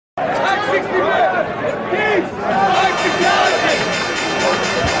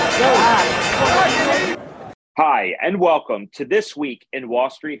Hi, and welcome to This Week in Wall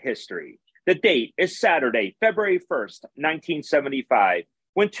Street History. The date is Saturday, February 1st, 1975,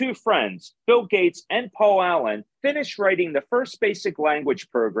 when two friends, Bill Gates and Paul Allen, finished writing the first basic language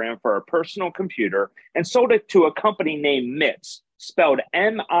program for a personal computer and sold it to a company named MITS, spelled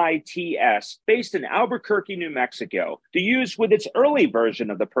M-I-T-S, based in Albuquerque, New Mexico, to use with its early version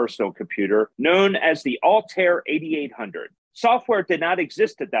of the personal computer known as the Altair 8800. Software did not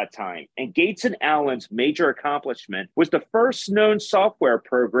exist at that time, and Gates and Allen's major accomplishment was the first known software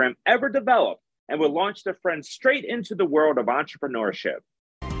program ever developed and would launch the friends straight into the world of entrepreneurship.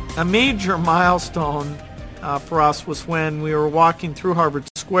 A major milestone for us was when we were walking through Harvard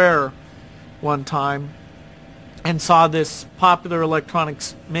Square one time and saw this popular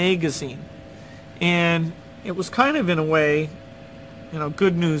electronics magazine. And it was kind of, in a way,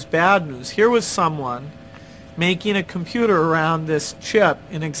 good news, bad news. Here was someone making a computer around this chip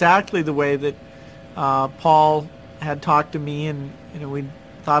in exactly the way that Paul had talked to me, and we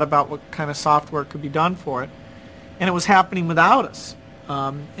thought about what kind of software could be done for it. And it was happening without us.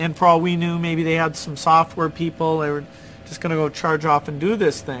 And for all we knew, maybe they had some software people. They were just going to go charge off and do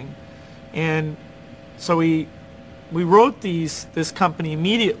this thing. And so we wrote this company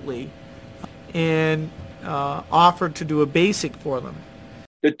immediately and offered to do a BASIC for them.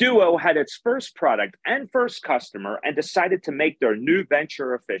 The duo had its first product and first customer and decided to make their new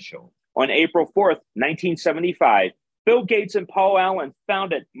venture official. On April 4th, 1975, Bill Gates and Paul Allen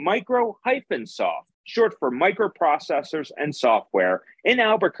founded Micro-Soft, short for microprocessors and software, in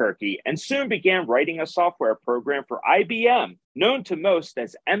Albuquerque, and soon began writing a software program for IBM, known to most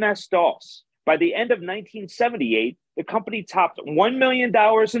as MS-DOS. By the end of 1978, the company topped $1 million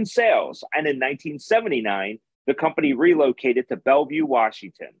in sales, and in 1979, the company relocated to Bellevue,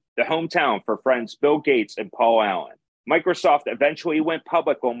 Washington, the hometown for friends Bill Gates and Paul Allen. Microsoft eventually went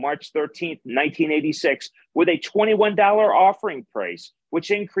public on March 13, 1986, with a $21 offering price,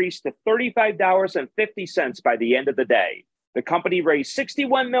 which increased to $35.50 by the end of the day. The company raised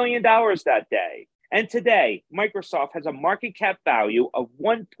 $61 million that day. And today, Microsoft has a market cap value of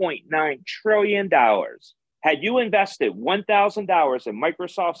 $1.9 trillion. Had you invested $1,000 in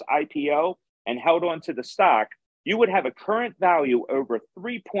Microsoft's IPO and held on to the stock, you would have a current value over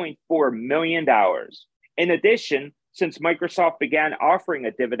 $3.4 million. In addition, since Microsoft began offering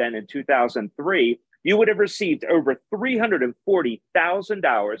a dividend in 2003, you would have received over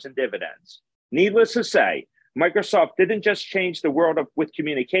 $340,000 in dividends. Needless to say, Microsoft didn't just change the world with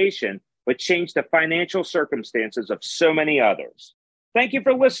communication, but changed the financial circumstances of so many others. Thank you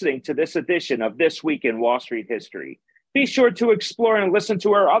for listening to this edition of This Week in Wall Street History. Be sure to explore and listen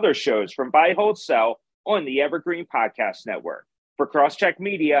to our other shows from Buy, Hold, Sell on the Evergreen Podcast Network. For Crosscheck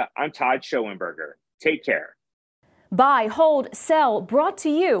Media, I'm Todd Schoenberger. Take care. Buy, Hold, Sell, brought to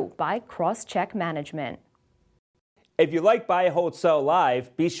you by Crosscheck Management. If you like Buy, Hold, Sell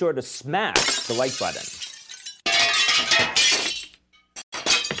Live, be sure to smash the like button.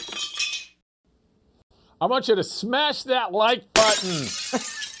 I want you to smash that like button.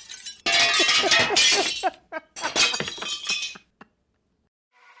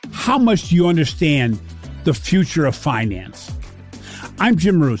 How much do you understand the future of finance? I'm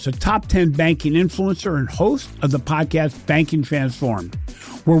Jim Roos, a top 10 banking influencer and host of the podcast Banking Transformed,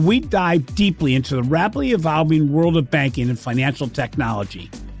 where we dive deeply into the rapidly evolving world of banking and financial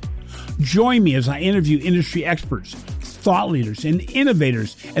technology. Join me as I interview industry experts, thought leaders, and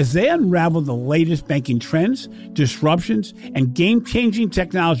innovators as they unravel the latest banking trends, disruptions, and game-changing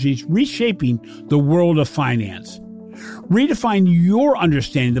technologies reshaping the world of finance. Redefine your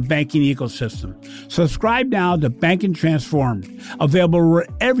understanding of the banking ecosystem. Subscribe now to Banking Transformed, available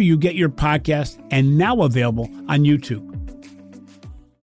wherever you get your podcast and now available on YouTube.